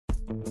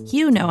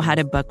You know how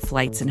to book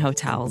flights and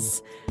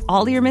hotels.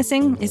 All you're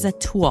missing is a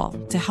tool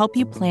to help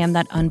you plan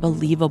that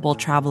unbelievable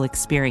travel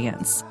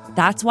experience.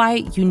 That's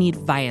why you need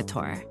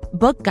Viator.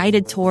 Book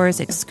guided tours,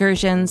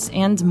 excursions,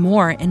 and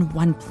more in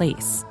one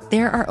place.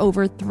 There are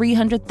over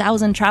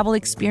 300,000 travel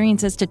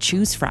experiences to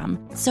choose from,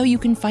 so you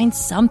can find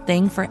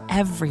something for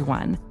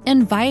everyone.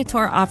 And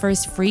Viator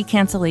offers free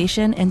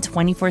cancellation and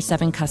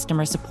 24/7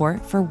 customer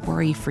support for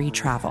worry-free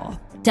travel.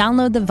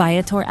 Download the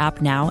Viator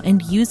app now and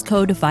use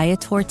code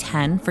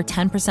Viator10 for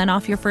 10%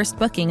 off your first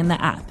booking in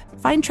the app.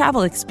 Find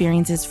travel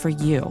experiences for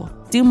you.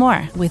 Do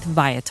more with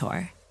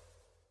Viator.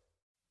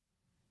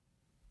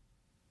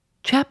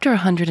 Chapter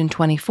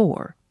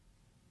 124.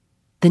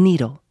 The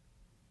Needle.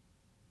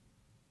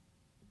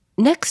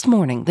 Next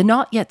morning, the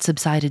not yet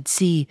subsided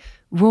sea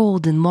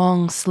rolled in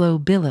long, slow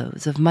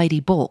billows of mighty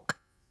bulk,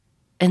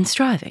 and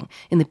striving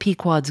in the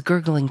Pequod's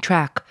gurgling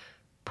track,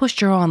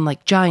 pushed her on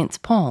like giants'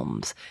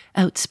 palms,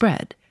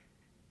 outspread.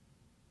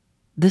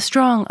 The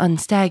strong,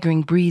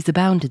 unstaggering breeze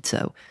abounded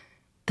so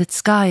that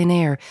sky and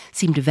air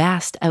seemed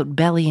vast,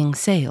 outbellying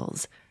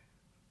sails.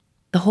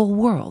 The whole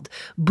world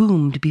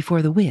boomed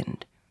before the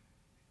wind.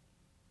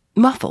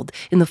 Muffled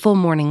in the full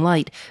morning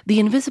light, the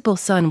invisible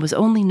sun was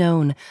only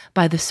known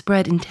by the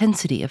spread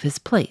intensity of his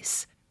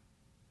place,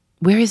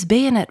 where his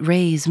bayonet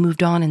rays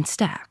moved on in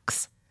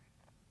stacks.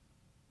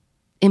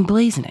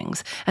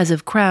 Emblazonings, as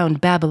of crowned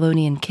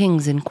Babylonian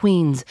kings and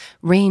queens,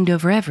 reigned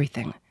over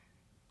everything.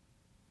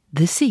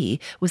 The sea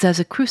was as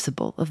a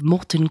crucible of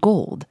molten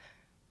gold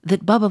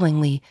that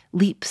bubblingly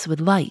leaps with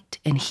light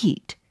and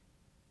heat.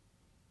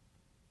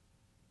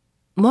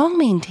 Long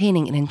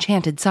maintaining an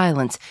enchanted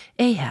silence,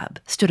 Ahab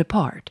stood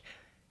apart,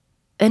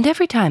 and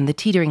every time the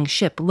teetering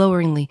ship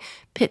loweringly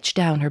pitched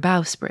down her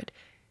bowsprit,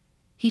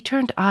 he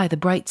turned to eye the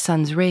bright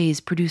sun's rays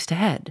produced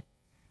ahead,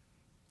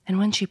 and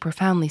when she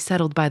profoundly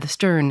settled by the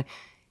stern,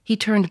 he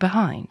turned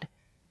behind,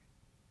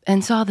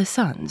 and saw the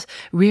sun's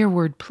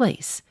rearward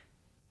place,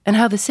 and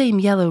how the same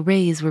yellow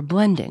rays were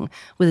blending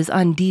with his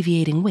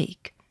undeviating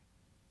wake.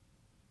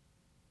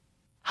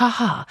 Ha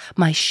ha,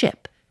 my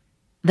ship!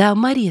 Thou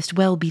mightest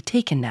well be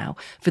taken now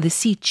for the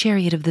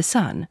sea-chariot of the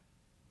sun.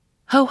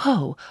 Ho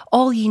ho,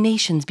 all ye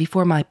nations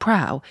before my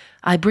prow,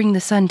 I bring the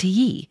sun to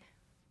ye.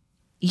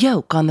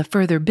 Yoke on the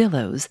further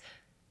billows.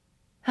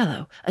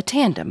 Hello, a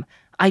tandem,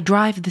 I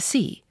drive the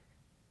sea.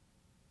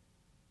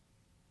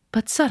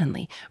 But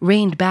suddenly,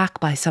 reined back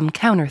by some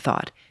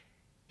counterthought,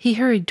 he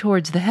hurried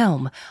towards the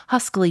helm,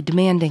 huskily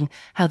demanding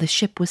how the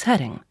ship was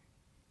heading.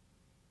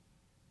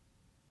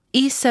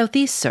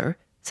 East-southeast, sir,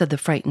 said the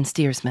frightened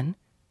steersman.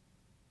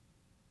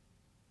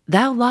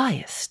 Thou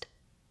liest,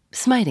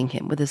 smiting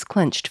him with his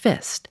clenched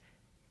fist.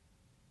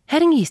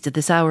 Heading east at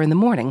this hour in the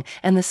morning,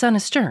 and the sun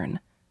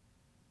astern.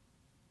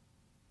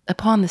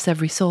 Upon this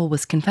every soul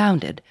was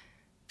confounded,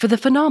 for the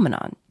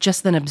phenomenon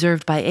just then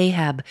observed by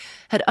Ahab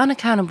had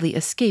unaccountably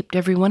escaped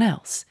everyone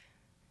else,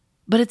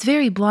 but its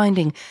very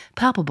blinding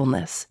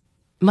palpableness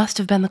must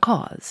have been the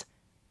cause.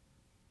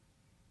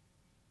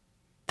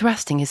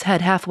 Thrusting his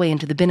head halfway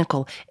into the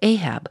binnacle,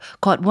 Ahab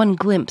caught one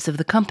glimpse of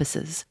the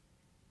compasses.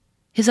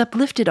 His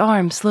uplifted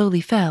arm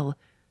slowly fell.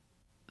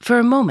 For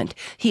a moment,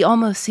 he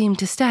almost seemed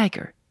to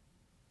stagger.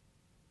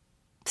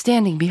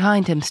 Standing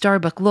behind him,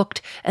 Starbuck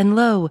looked, and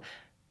lo,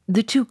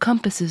 the two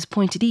compasses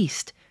pointed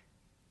east,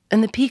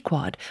 and the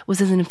Pequod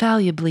was as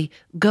infallibly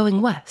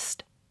going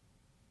west.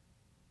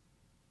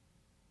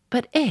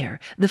 But ere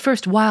the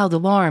first wild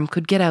alarm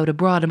could get out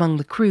abroad among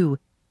the crew,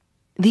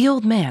 the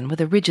old man, with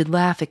a rigid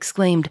laugh,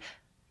 exclaimed,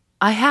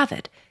 I have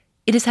it.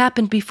 It has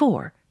happened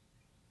before.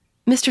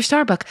 Mr.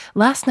 Starbuck,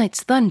 last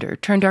night's thunder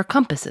turned our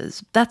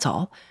compasses, that's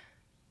all.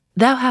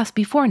 Thou hast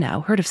before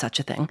now heard of such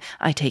a thing,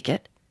 I take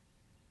it.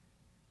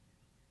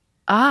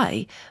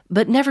 Aye,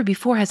 but never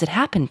before has it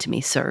happened to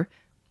me, sir,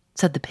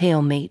 said the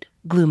pale mate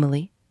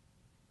gloomily.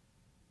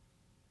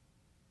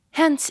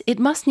 Hence it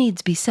must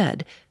needs be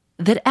said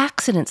that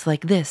accidents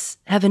like this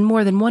have in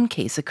more than one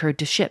case occurred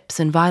to ships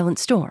in violent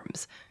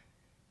storms.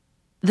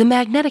 The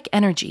magnetic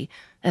energy,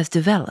 as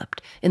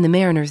developed in the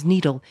mariner's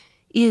needle,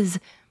 is,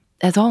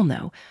 as all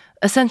know,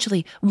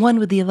 essentially one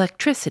with the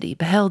electricity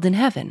beheld in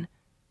heaven.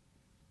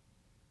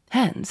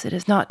 Hence it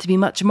is not to be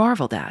much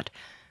marveled at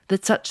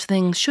that such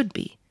things should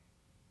be.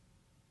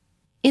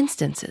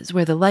 Instances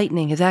where the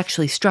lightning has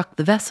actually struck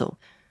the vessel,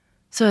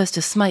 so as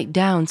to smite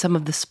down some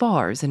of the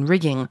spars and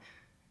rigging,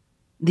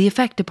 the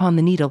effect upon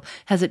the needle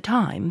has at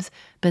times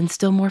been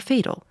still more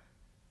fatal,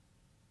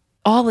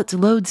 all its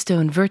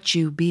lodestone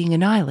virtue being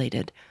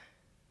annihilated,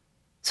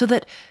 so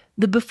that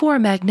the before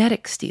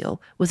magnetic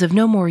steel was of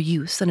no more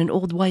use than an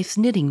old wife's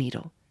knitting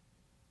needle.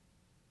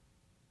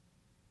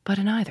 But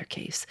in either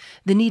case,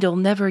 the needle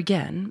never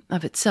again,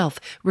 of itself,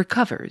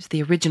 recovers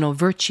the original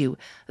virtue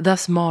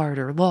thus marred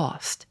or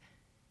lost.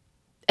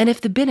 And if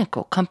the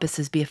binnacle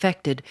compasses be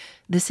affected,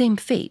 the same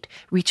fate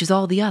reaches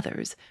all the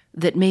others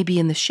that may be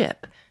in the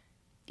ship,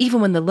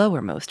 even when the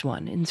lowermost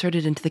one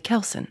inserted into the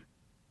kelson.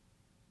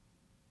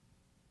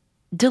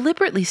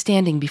 Deliberately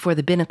standing before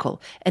the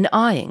binnacle and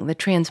eyeing the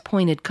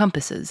transpointed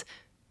compasses,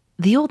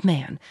 The old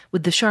man,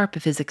 with the sharp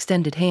of his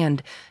extended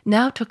hand,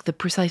 now took the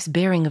precise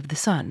bearing of the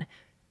sun,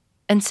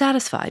 and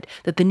satisfied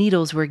that the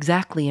needles were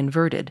exactly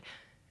inverted,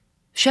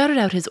 shouted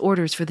out his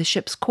orders for the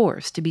ship's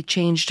course to be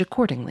changed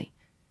accordingly.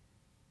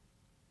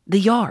 The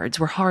yards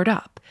were hard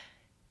up,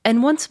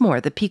 and once more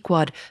the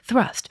Pequod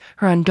thrust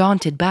her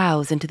undaunted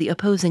bows into the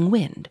opposing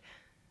wind,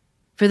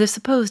 for the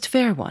supposed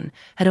fair one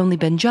had only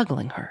been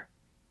juggling her.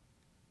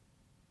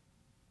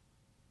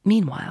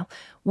 Meanwhile,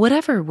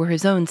 whatever were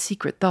his own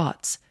secret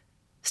thoughts,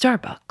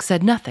 Starbuck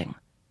said nothing.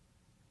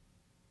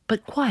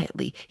 But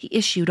quietly he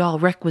issued all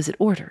requisite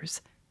orders,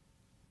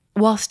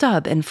 while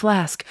Stubb and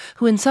Flask,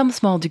 who in some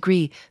small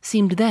degree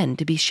seemed then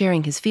to be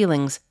sharing his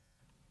feelings,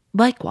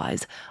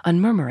 likewise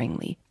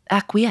unmurmuringly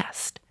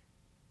acquiesced.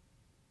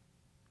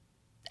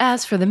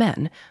 As for the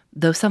men,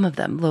 though some of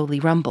them lowly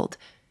rumbled,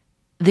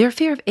 their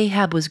fear of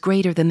Ahab was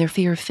greater than their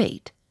fear of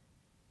fate.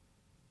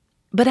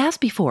 But as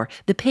before,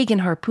 the pagan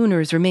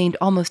harpooners remained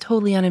almost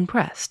wholly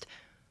unimpressed,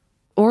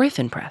 or if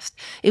impressed,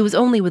 it was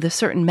only with a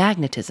certain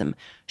magnetism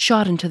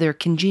shot into their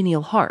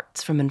congenial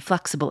hearts from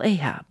inflexible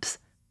Ahab's.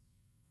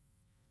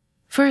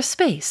 For a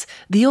space,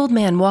 the old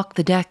man walked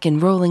the deck in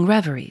rolling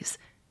reveries.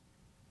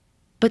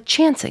 But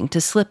chancing to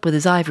slip with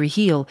his ivory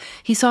heel,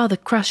 he saw the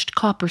crushed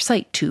copper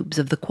sight tubes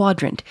of the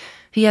quadrant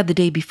he had the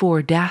day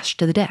before dashed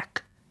to the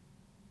deck.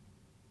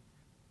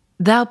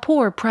 "Thou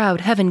poor, proud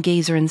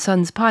heaven-gazer and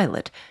sun's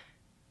pilot,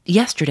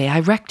 yesterday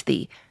I wrecked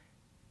thee,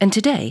 and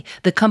today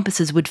the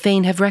compasses would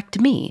fain have wrecked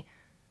me.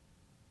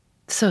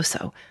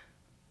 So.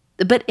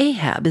 But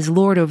Ahab is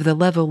lord over the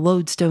level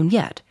lodestone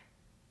yet.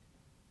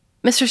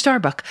 Mr.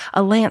 Starbuck,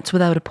 a lance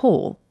without a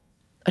pole,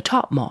 a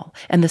topmaul,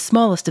 and the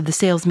smallest of the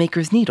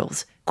sailmaker's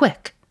needles.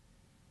 Quick!"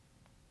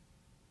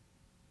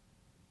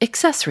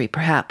 Accessory,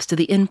 perhaps, to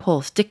the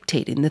impulse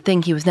dictating the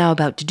thing he was now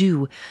about to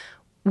do,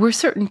 were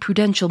certain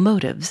prudential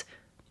motives,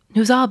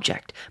 whose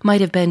object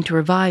might have been to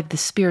revive the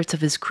spirits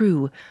of his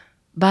crew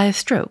by a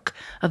stroke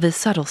of his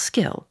subtle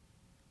skill,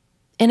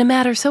 in a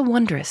matter so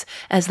wondrous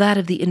as that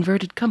of the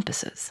inverted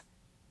compasses.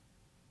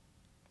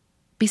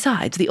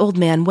 Besides, the old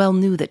man well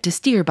knew that to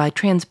steer by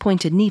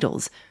transpointed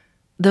needles,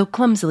 though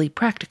clumsily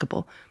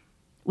practicable,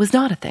 was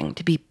not a thing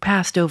to be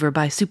passed over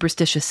by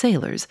superstitious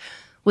sailors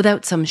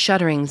without some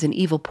shudderings and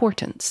evil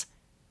portents.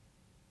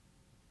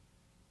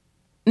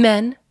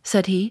 "Men,"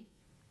 said he,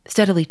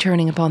 steadily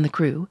turning upon the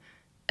crew,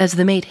 as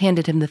the mate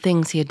handed him the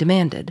things he had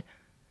demanded.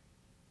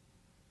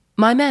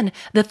 "My men,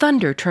 the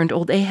thunder turned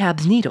old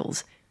Ahab's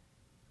needles,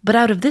 but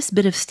out of this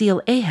bit of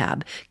steel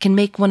Ahab can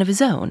make one of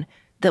his own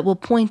that will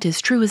point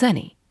as true as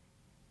any."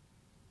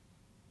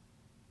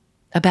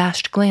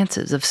 Abashed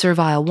glances of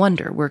servile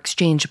wonder were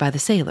exchanged by the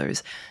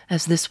sailors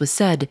as this was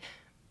said,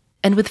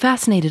 and with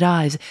fascinated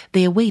eyes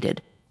they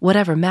awaited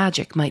whatever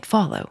magic might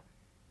follow.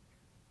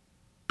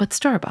 But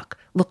Starbuck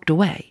looked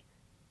away.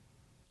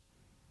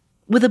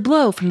 With a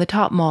blow from the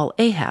topmaul,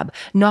 Ahab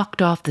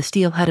knocked off the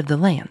steel head of the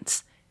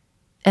lance,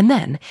 and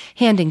then,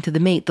 handing to the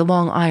mate the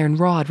long iron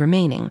rod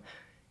remaining,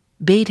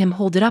 bade him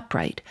hold it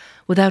upright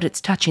without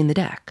its touching the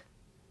deck.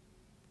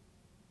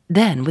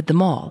 Then, with the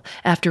maul,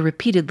 after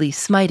repeatedly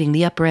smiting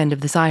the upper end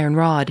of this iron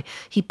rod,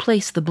 he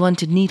placed the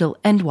blunted needle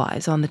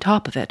endwise on the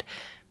top of it,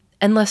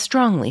 and less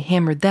strongly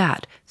hammered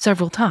that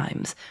several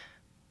times,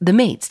 the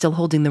mate still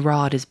holding the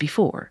rod as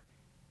before.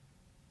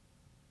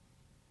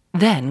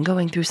 Then,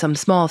 going through some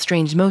small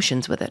strange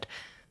motions with it,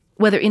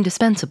 whether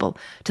indispensable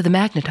to the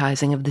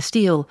magnetizing of the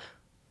steel,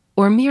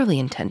 or merely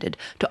intended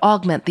to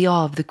augment the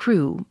awe of the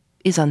crew,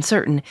 is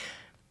uncertain,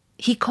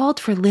 he called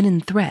for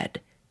linen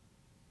thread,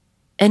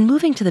 and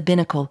moving to the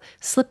binnacle,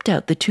 slipped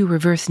out the 2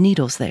 reverse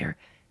needles there,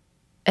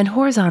 and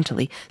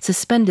horizontally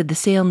suspended the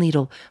sail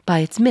needle by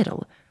its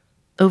middle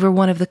over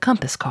one of the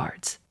compass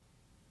cards.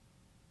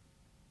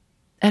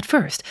 At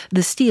first,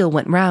 the steel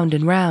went round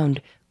and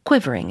round,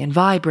 quivering and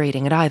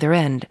vibrating at either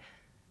end,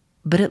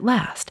 but at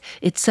last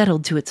it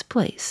settled to its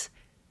place,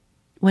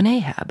 when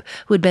Ahab,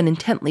 who had been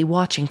intently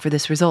watching for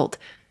this result,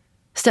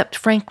 stepped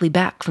frankly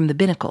back from the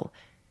binnacle,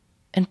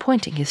 and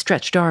pointing his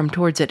stretched arm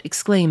towards it,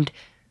 exclaimed,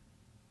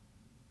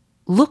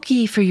 "Look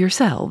ye for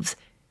yourselves.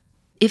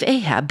 If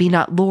Ahab be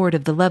not lord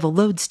of the level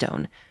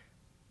lodestone,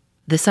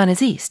 the sun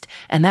is east,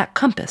 and that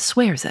compass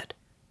swears it."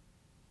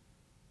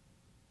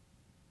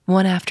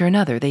 One after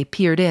another they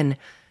peered in,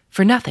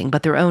 for nothing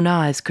but their own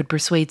eyes could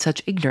persuade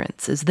such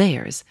ignorance as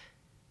theirs,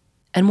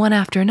 and one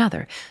after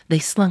another they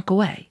slunk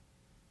away.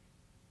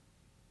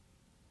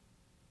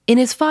 In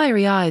his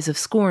fiery eyes of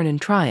scorn and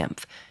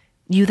triumph,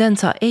 you then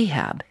saw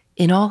Ahab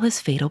in all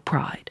his fatal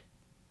pride.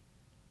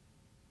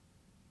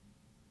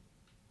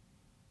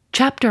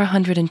 Chapter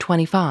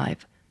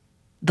 125.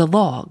 The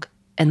Log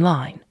and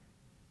Line.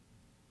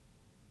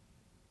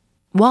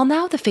 While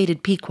now the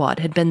fated Pequod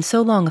had been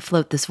so long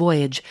afloat this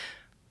voyage,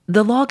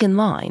 the log and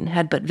line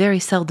had but very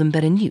seldom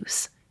been in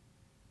use.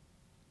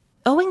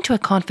 Owing to a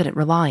confident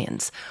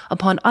reliance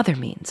upon other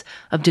means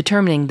of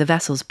determining the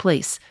vessel's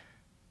place,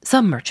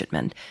 some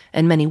merchantmen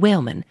and many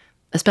whalemen,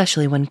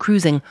 especially when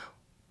cruising,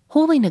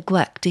 wholly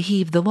neglect to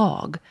heave the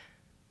log,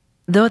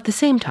 though at the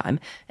same time,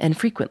 and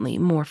frequently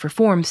more for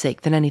form's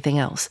sake than anything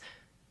else,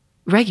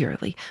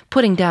 regularly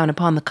putting down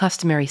upon the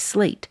customary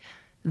slate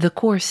the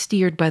course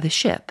steered by the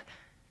ship,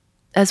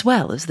 as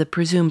well as the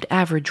presumed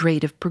average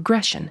rate of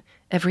progression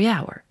every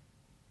hour.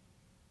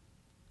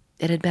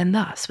 It had been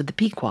thus with the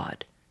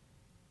Pequod.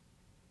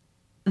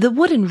 The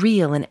wooden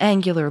reel and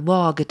angular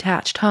log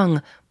attached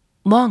hung,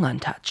 long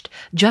untouched,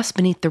 just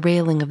beneath the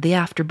railing of the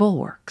after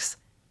bulwarks.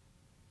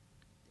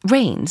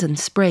 Rains and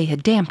spray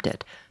had damped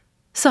it,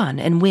 sun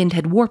and wind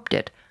had warped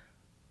it.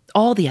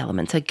 All the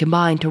elements had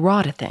combined to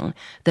rot a thing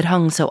that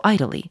hung so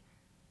idly.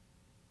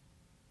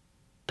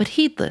 But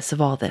heedless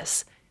of all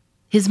this,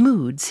 his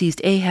mood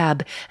seized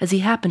Ahab as he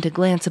happened to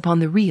glance upon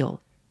the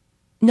reel,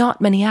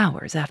 not many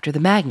hours after the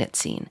magnet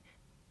scene,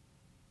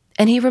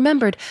 and he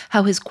remembered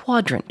how his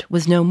quadrant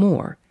was no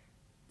more,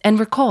 and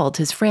recalled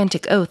his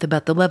frantic oath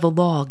about the level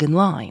log and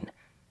line.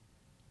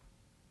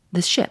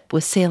 The ship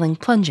was sailing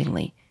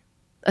plungingly.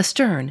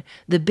 Astern,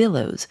 the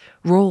billows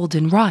rolled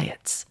in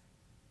riots.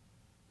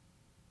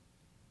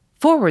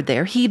 Forward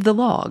there heaved the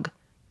log.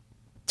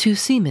 2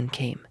 seamen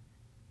came,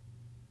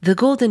 the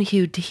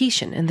golden-hued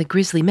Tahitian and the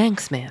grizzly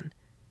Manxman.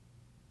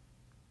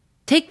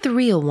 "Take the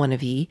reel, one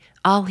of ye,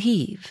 I'll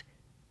heave."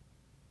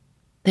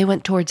 They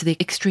went towards the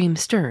extreme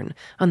stern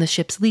on the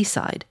ship's lee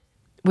side,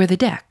 where the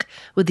deck,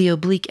 with the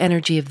oblique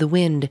energy of the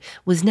wind,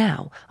 was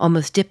now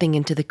almost dipping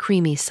into the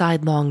creamy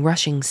sidelong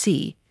rushing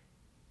sea.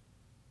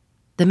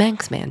 The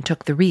Manxman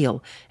took the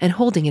reel, and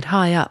holding it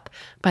high up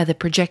by the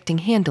projecting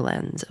handle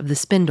ends of the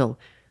spindle,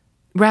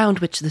 round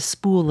which the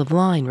spool of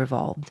line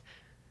revolved,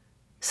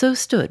 so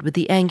stood with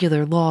the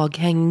angular log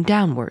hanging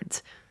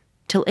downwards,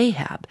 till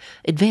Ahab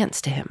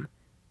advanced to him.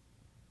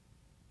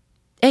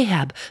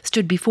 Ahab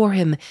stood before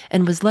him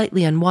and was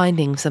lightly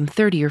unwinding some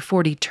 30 or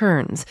 40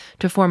 turns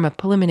to form a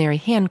preliminary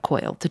hand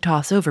coil to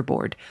toss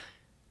overboard,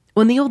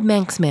 when the old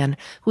Manxman,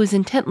 who was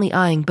intently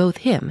eyeing both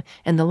him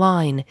and the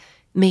line,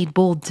 made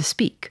bold to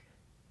speak.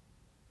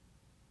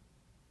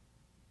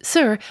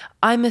 "Sir,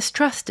 I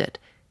mistrust it.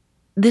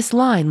 This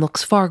line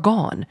looks far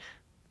gone.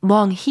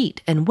 Long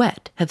heat and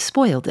wet have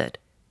spoiled it."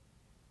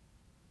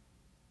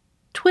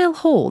 "'Twill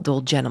hold,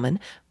 old gentleman.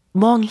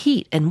 Long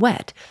heat and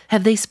wet,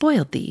 have they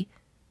spoiled thee?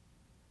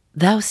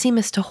 Thou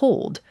seemest to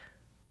hold,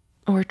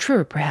 or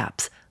truer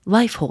perhaps,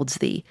 life holds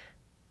thee,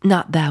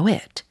 not thou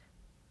it."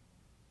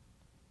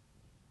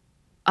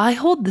 "I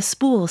hold the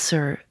spool,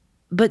 sir,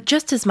 but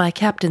just as my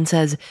captain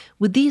says,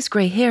 with these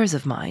grey hairs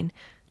of mine,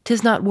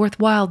 'tis not worth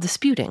while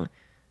disputing,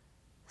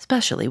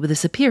 especially with a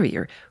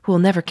superior who will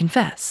never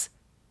confess."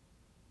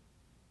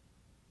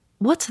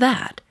 "What's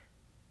that?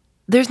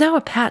 There's now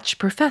a patched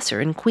professor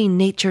in Queen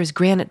Nature's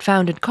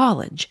granite-founded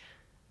college.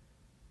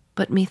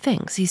 But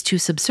methinks he's too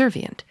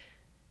subservient.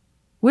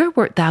 Where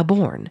wert thou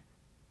born?"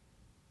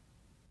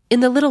 "In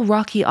the little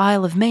rocky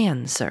Isle of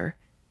Man, sir."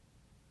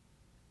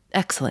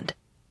 "Excellent.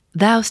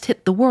 Thou'st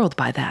hit the world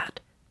by that."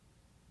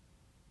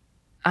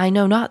 "I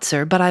know not,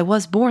 sir, but I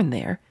was born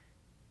there."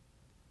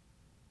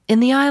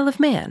 "In the Isle of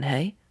Man,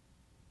 hey?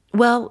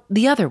 Well,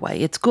 the other way,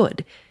 it's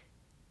good.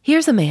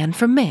 Here's a man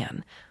from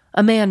Man,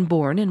 a man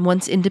born and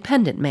once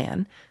independent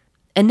man,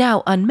 and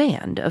now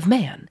unmanned of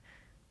man,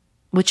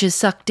 which is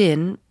sucked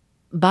in,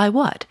 by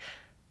what?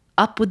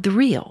 Up with the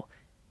reel.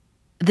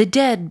 The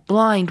dead,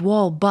 blind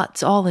wall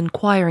butts all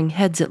inquiring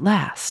heads at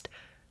last.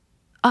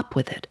 Up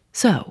with it,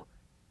 so.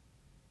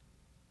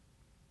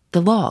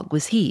 The log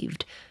was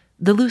heaved,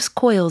 the loose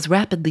coils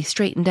rapidly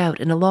straightened out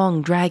in a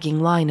long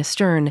dragging line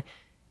astern,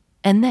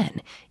 and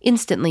then,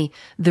 instantly,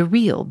 the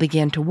reel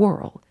began to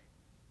whirl.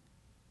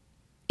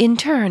 In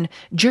turn,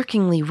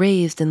 jerkingly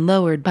raised and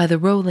lowered by the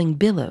rolling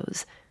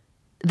billows,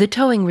 the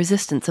towing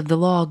resistance of the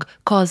log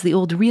caused the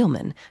old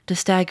reelman to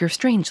stagger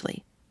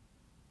strangely.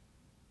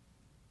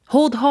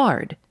 "Hold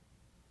hard!"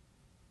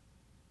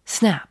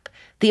 Snap!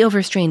 The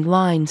overstrained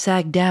line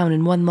sagged down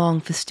in one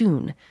long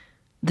festoon.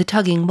 The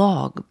tugging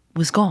log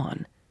was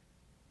gone.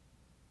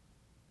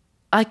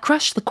 I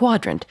crush the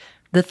quadrant,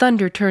 the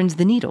thunder turns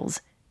the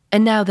needles,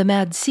 and now the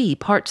mad sea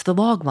parts the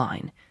log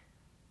line.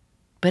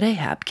 But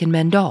Ahab can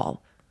mend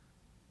all.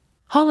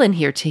 "Haul in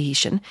here,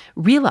 Tahitian,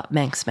 reel up,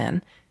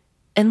 Manxman,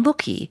 and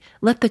look ye,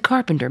 let the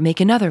carpenter make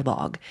another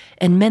log,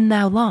 and mend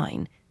thou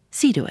line.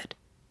 See to it."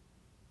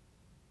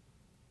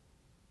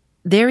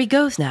 There he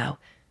goes now.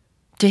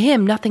 To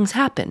him nothing's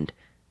happened.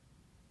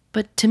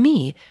 But to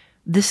me,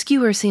 the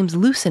skewer seems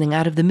loosening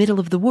out of the middle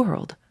of the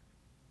world.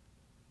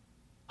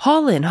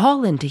 Haul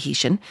in,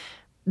 Tahitian.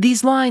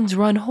 These lines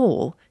run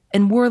whole,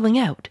 and whirling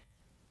out.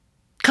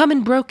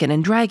 Comin' broken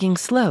and dragging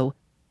slow.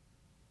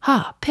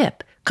 Ha,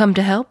 Pip, come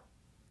to help?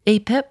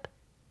 Pip?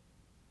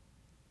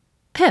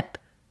 Pip,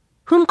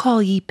 whom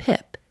call ye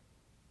Pip?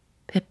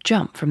 Pip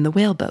jumped from the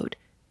whaleboat.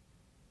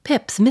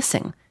 Pip's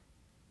missing.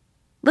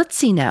 Let's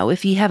see now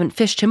if ye haven't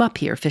fished him up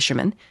here,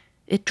 fisherman.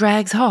 It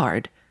drags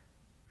hard.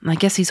 I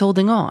guess he's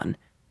holding on.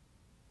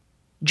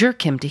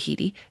 Jerk him,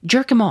 Tahiti.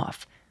 Jerk him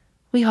off.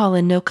 We haul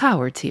in no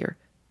cowards here.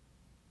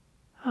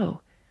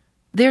 Oh,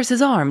 there's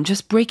his arm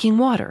just breaking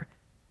water.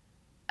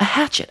 A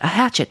hatchet.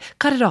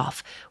 Cut it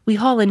off. We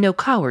haul in no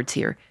cowards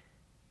here.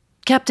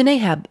 Captain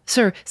Ahab,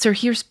 sir,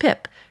 here's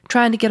Pip,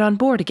 trying to get on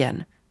board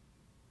again.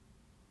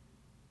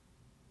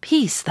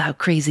 "Peace, thou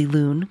crazy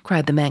loon,"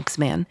 cried the Manx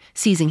man,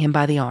 seizing him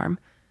by the arm.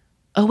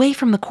 "Away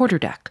from the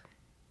quarterdeck."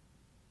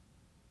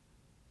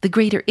 "The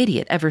greater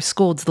idiot ever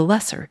scolds the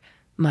lesser,"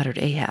 muttered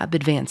Ahab,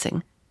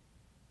 advancing.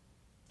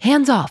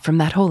 "Hands off from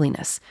that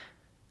holiness.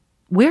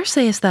 Where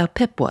sayest thou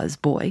Pip was,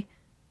 boy?"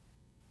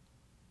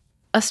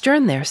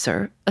 "Astern there,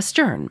 sir,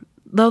 astern,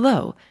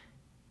 lo.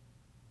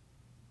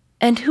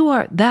 And who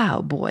art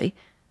thou, boy?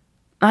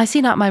 I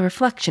see not my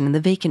reflection in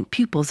the vacant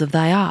pupils of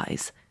thy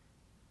eyes.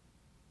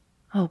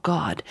 O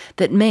God,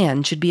 that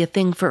man should be a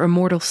thing for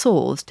immortal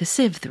souls to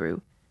sieve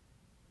through.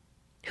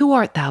 Who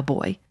art thou,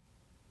 boy?"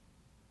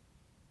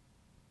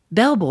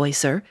 "Bellboy,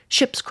 sir,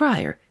 ship's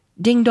crier.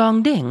 Ding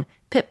dong ding,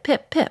 pip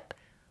pip pip.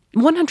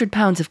 100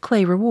 pounds of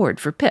clay reward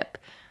for Pip.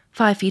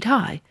 5 feet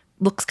high,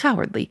 looks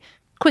cowardly,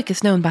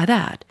 quickest known by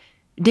that.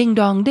 Ding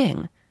dong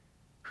ding.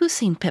 Who's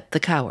seen Pip the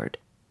coward?"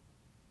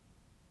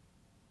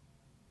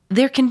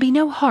 "There can be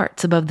no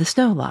hearts above the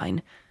snow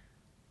line.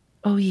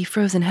 O ye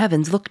frozen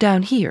heavens, look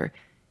down here.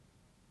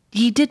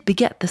 Ye did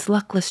beget this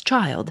luckless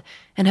child,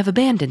 and have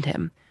abandoned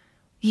him,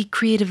 ye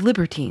creative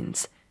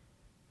libertines.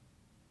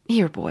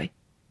 Here, boy.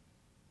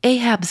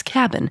 Ahab's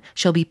cabin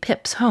shall be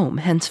Pip's home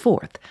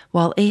henceforth,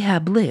 while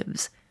Ahab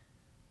lives.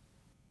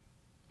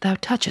 Thou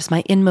touchest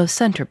my inmost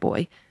center,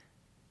 boy.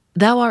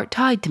 Thou art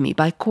tied to me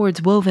by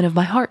cords woven of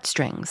my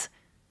heartstrings.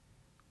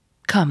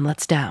 Come,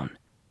 let's down.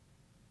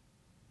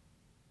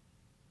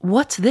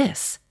 What's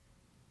this?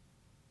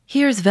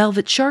 Here's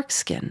velvet shark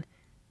skin,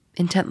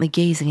 intently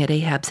gazing at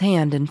Ahab's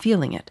hand and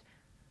feeling it.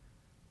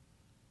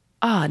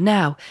 Ah,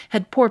 now,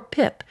 had poor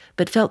Pip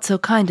but felt so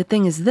kind a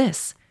thing as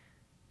this,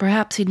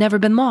 perhaps he'd never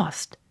been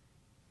lost.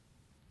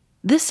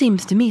 This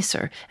seems to me,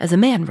 sir, as a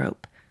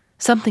man-rope,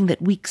 something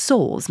that weak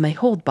souls may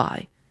hold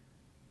by.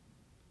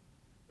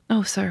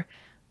 Oh, sir,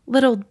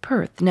 let old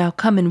Perth now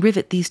come and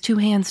rivet these 2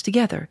 hands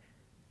together,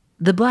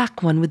 the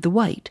black one with the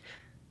white,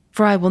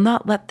 for I will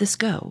not let this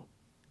go.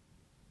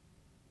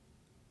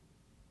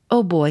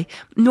 O boy,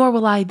 nor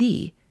will I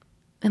thee,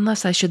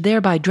 unless I should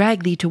thereby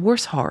drag thee to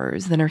worse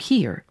horrors than are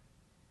here.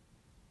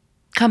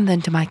 Come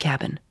then to my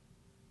cabin.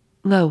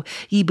 Lo,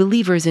 ye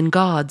believers in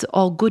gods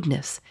all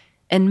goodness,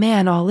 and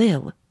man all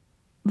ill,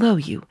 lo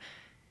you,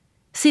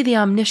 see the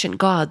omniscient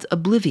gods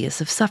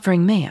oblivious of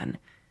suffering man,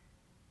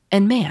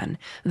 and man,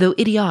 though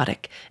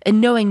idiotic, and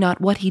knowing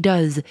not what he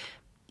does,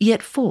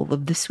 yet full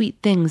of the sweet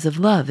things of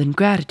love and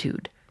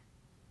gratitude.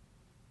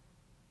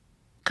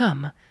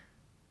 Come,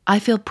 I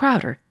feel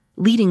prouder,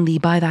 leading thee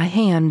by thy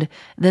hand,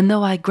 than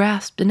though I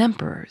grasped an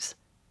emperor's.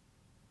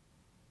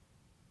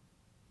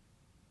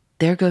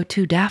 There go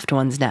 2 daft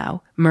ones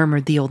now,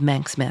 murmured the old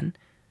Manxman.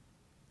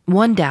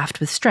 One daft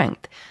with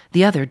strength,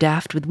 the other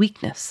daft with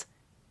weakness.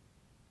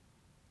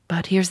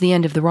 But here's the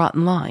end of the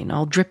rotten line,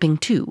 all dripping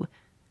too.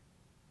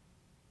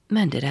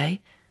 Mended, eh?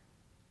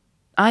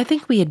 I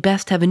think we had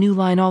best have a new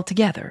line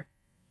altogether.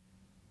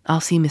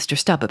 I'll see Mr.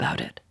 Stubb about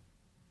it.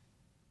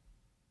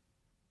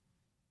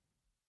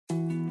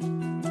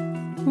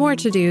 More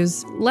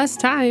to-dos, less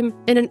time,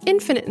 and an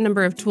infinite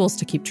number of tools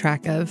to keep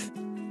track of.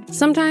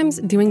 Sometimes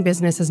doing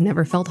business has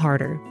never felt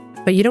harder,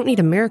 but you don't need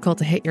a miracle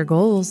to hit your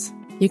goals.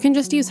 You can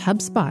just use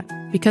HubSpot,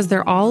 because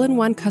their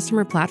all-in-one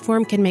customer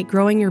platform can make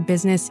growing your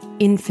business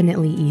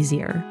infinitely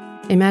easier.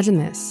 Imagine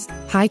this: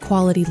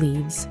 high-quality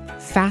leads,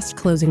 fast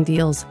closing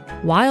deals,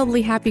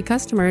 wildly happy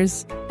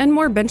customers, and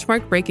more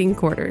benchmark-breaking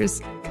quarters.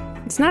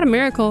 It's not a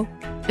miracle,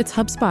 it's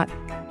HubSpot.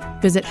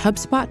 Visit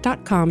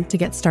HubSpot.com to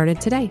get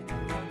started today.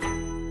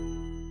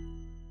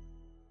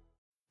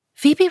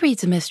 Phoebe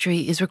Reads a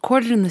Mystery is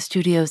recorded in the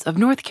studios of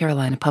North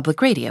Carolina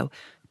Public Radio,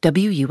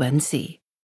 WUNC.